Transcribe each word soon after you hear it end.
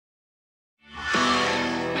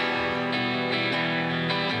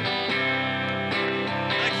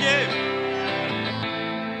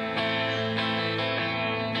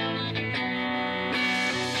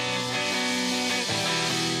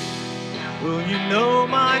Will you know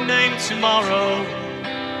my name tomorrow?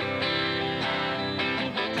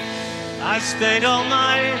 I stayed all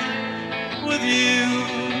night with you,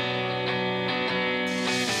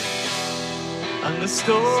 and the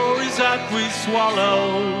stories that we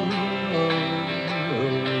swallow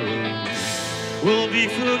will be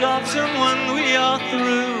forgotten when we are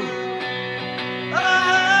through. Oh,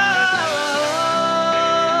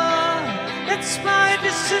 it's my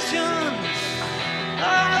decision.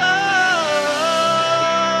 Oh,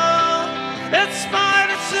 it's my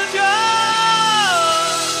decision.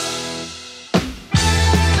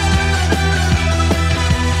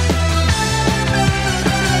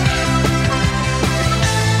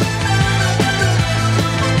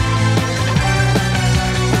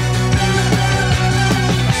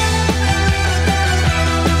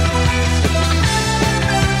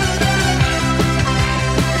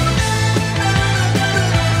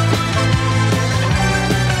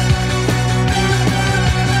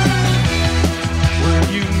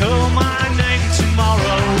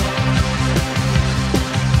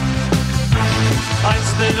 I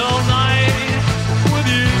stayed all night with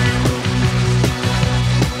you,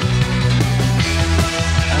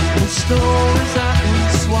 and the stories that we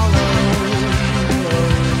swallow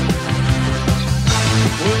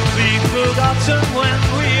will be forgotten when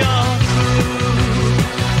we are